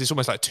 Yeah. Because it's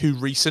almost like too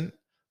recent,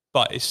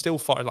 but it's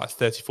still like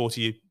 30,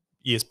 40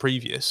 years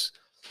previous.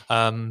 It's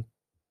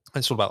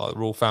all about like the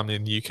royal family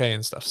in the UK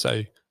and stuff.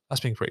 So that's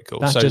been pretty cool.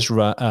 That So just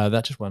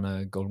won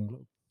a Golden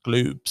Globe.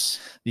 Gloobs.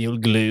 The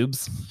old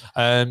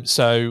Gloobs.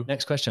 So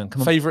Next question.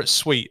 Come on. favorite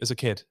sweet as a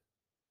kid?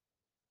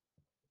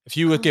 If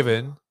you were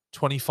given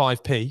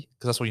 25p, because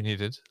that's all you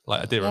needed,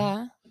 like a dirham,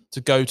 Yeah.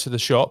 to go to the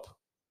shop,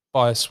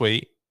 buy a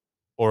sweet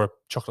or a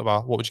chocolate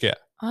bar, what would you get?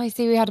 Oh, I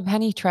see. We had a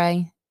penny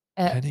tray.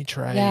 Penny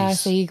trays. Yeah.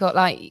 So you got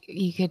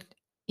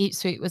each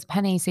sweet was a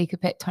penny, so you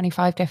could pick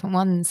 25 different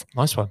ones.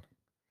 Nice one.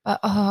 But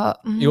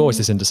You're always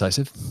this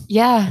indecisive.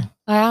 Yeah,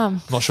 I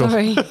am. Not sure.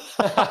 Sorry.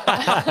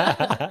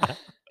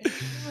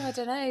 I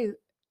don't know.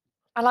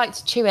 I like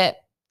to chew it.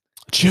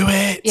 Chew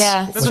it.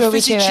 Yeah, Remember strawberry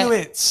fizzy chew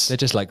Chew-Its? They're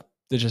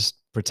just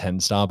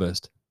pretend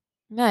Starburst.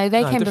 No,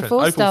 they No, came different.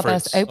 before Opal Starburst.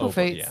 fruits. Opal Opal,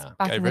 fruits yeah.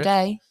 back in the Favourite?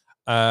 day.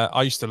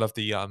 I used to love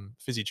the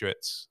fizzy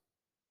Druids.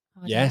 Oh,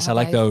 I didn't Yes, I have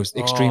like those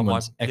extreme my,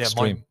 ones.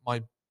 Extreme.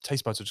 my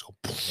taste buds would just go.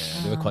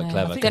 Yeah, they were quite no,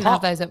 clever. I didn't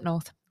have those up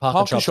north. Parker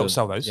Parker Shops shops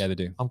sell those. Yeah, they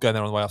do. I'm going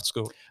there on the way after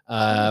school.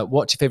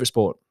 What's your favourite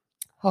sport?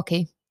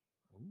 Hockey,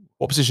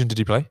 What position did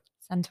you play?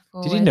 centre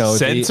forward. Did you know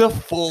Centre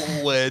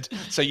forward.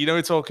 So you know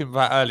we're talking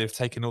about earlier of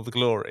taking all the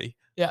glory.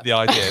 Yeah. The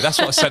idea. That's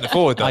what a centre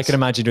forward does. I can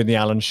imagine doing the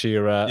Alan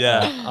Shearer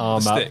Yeah,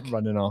 arm the up, stick.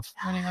 running off.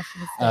 Running off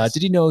with the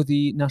Did you know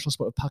the national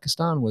sport of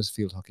Pakistan was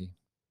field hockey?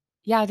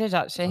 Yeah, I did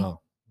actually. Oh,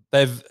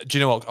 Do you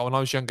know what? When I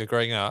was younger,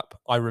 growing up,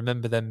 I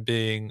remember them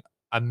being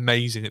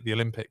amazing at the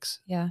Olympics.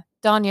 Yeah,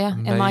 Danya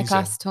in my Amazing.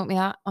 class taught me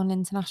that on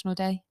International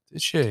Day.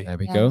 Did she? there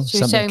we Yeah, go. she was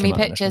Something showing me came out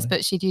pictures, nationally.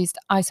 but she'd used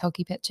ice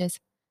hockey pitches,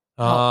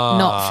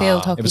 not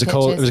field hockey. It was a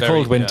cold. It was a Very,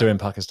 cold winter yeah. in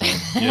Pakistan.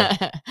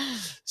 Yeah.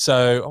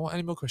 So,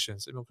 any more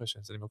questions? Any more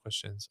questions? Any more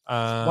questions?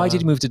 Why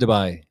did you move to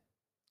Dubai?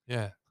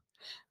 Yeah.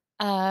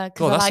 God,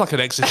 God, that's like an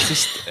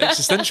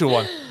existential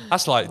one.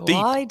 That's like deep.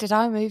 Why did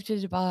I move to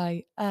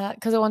Dubai?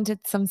 Because I wanted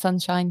some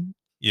sunshine.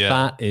 Yeah.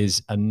 That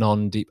is a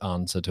non-deep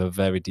answer to a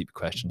very deep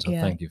question. So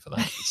Yeah. thank you for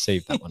that.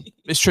 Save that one.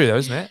 It's true though,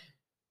 isn't it?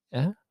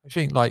 Yeah. I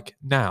think like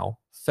now,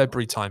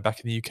 February time back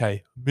in the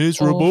UK,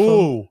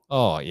 miserable.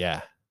 Oh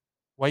yeah.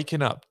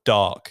 Waking up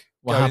dark.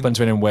 What going- happens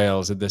when in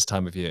Wales at this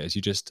time of year is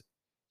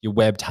your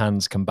webbed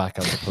hands come back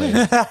out of the plane.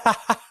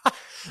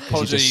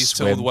 Apologies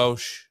to all the swim.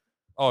 Welsh.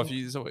 Oh, if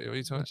you, is that what are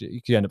you talking?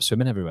 You could end up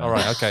swimming everywhere. All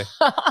right, okay.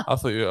 I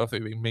thought you were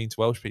being mean to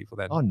Welsh people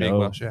then. Oh, being no.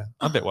 Welsh, yeah.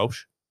 I'm a bit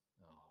Welsh.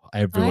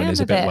 Everyone I am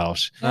is a a bit bit.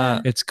 Welsh.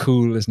 Uh, It's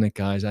cool, isn't it,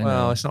 guys? I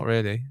well, know. it's not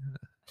really.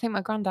 I think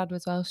my granddad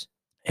was Welsh.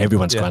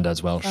 Everyone's Yeah.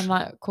 granddad's Welsh. I'm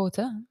like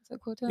quarter. Is it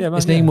quarter? Yeah,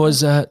 His man, name yeah.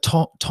 was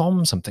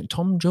Tom something.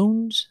 Tom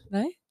Jones?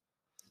 No.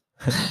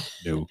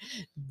 No.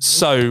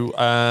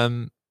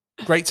 So,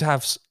 great to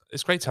have.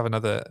 It's great to have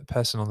another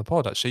person on the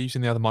pod. Actually,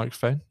 using the other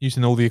microphone,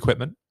 using all the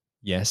equipment.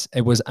 Yes,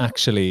 it was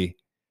actually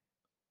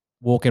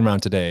walking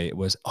around today. It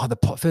was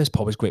first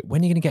pod was great.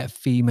 When are you going to get a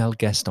female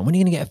guest on? When are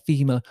you going to get a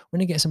female? When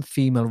are you going to get some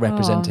female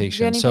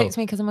representation? Oh, you only so picked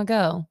me because I'm a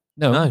girl.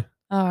 no, No,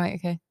 All right.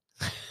 Okay.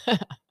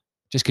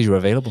 just because you were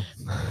available.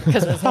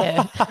 'Cause I was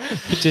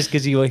here. just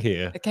because you were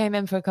here. I came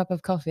in for a cup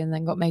of coffee and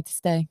then got made to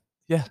stay.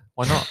 yeah,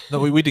 why not? No,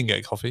 we didn't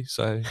get coffee,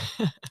 so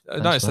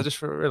nice. I fine.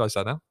 just realised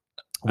that now.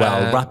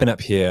 Well, wrapping up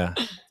here.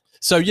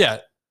 So yeah,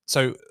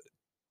 so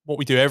what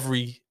we do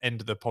every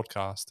end of the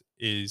podcast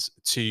is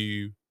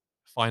to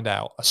find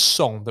out a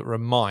song that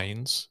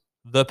reminds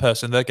the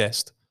person, their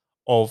guest,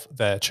 of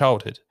their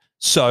childhood.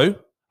 So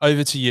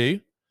over to you.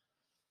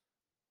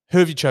 Who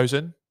have you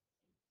chosen?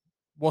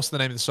 What's the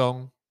name of the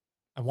song?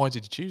 And why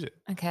did you choose it?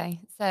 Okay.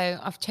 So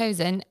I've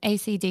chosen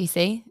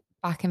AC/DC,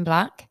 Back in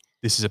Black,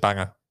 This is a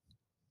banger.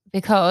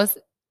 because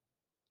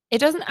it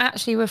doesn't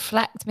actually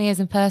reflect me as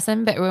a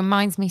person, but it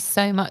reminds me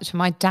so much of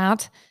my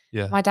dad.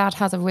 Yeah. My dad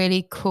has a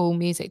really cool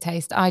music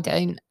taste. I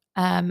don't.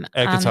 Air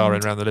guitar in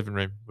and- around the living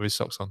room with his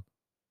socks on.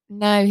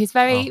 No, he's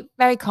very,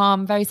 very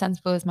calm, very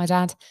sensible as my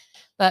dad.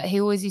 But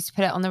he always used to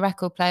put it on the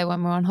record player when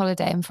we were on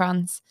holiday in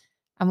France,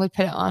 and we'd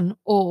put it on,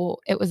 or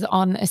it was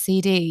on a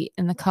CD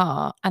in the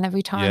car. And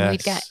every time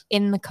we'd get Yes.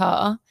 in the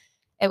car,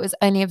 it was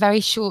only a very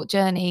short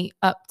journey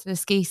up to the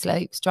ski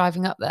slopes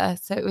driving up there.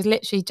 So it was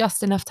literally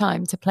just enough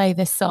time to play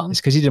this song.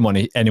 It's because you didn't want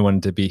anyone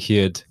to be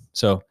heard.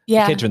 So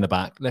Yeah. the kids are in the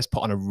back. Let's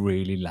put on a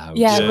really loud.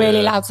 Yeah, Yeah.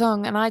 really loud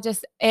song. And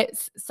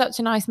it's such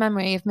a nice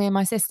memory of me and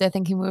my sister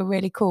thinking we were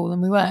really cool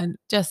and we weren't,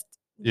 just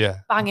Yeah.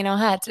 banging our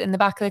head in the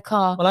back of the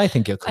car. Well, I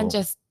think you're cool. And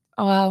just,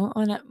 oh, well,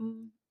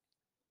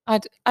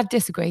 I'd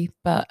disagree,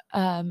 but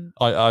I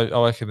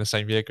work in the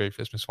same year group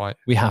as Miss White.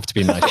 we have to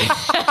be nice.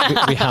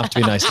 we have to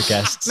be nice to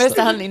guests.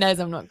 Mr. Huntley knows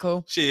I'm not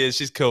cool. She is.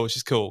 She's cool.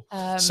 She's cool.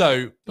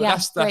 So, but Yeah,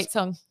 that's great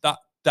song.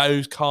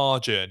 those car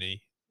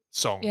journey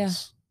songs Yeah.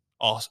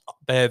 are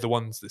they're the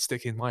ones that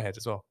stick in my head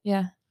as well.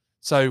 Yeah.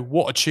 So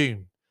what a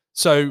tune.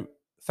 So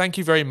thank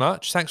you very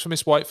much. Thanks for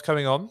Miss White for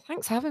coming on.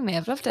 Thanks for having me.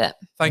 I've loved it.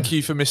 Thank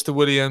you for Mr.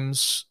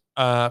 Williams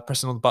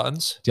pressing all the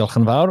buttons. Diolch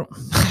yn fawr.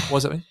 What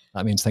does that mean?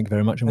 That means thank you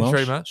very much in Thank you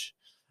Welsh. very much.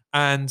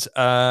 And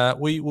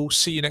we will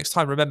see you next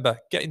time. Remember,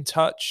 get in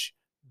touch.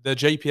 The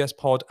JPS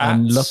pod at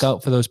And look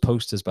out for those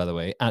posters, by the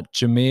way, at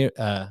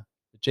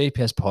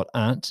JPS pod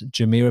at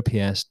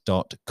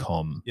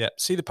jamiraps.com. Yeah,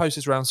 see the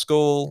posters around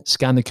school.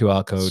 Scan the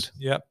QR code.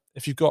 Yeah.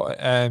 If you've got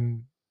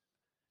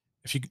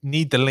if you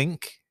need the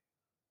link,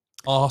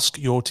 ask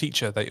your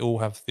teacher. They all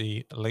have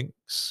the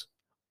links.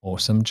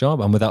 Awesome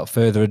job. And without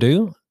further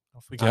ado,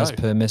 Off we go. as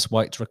per Miss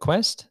White's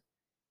request,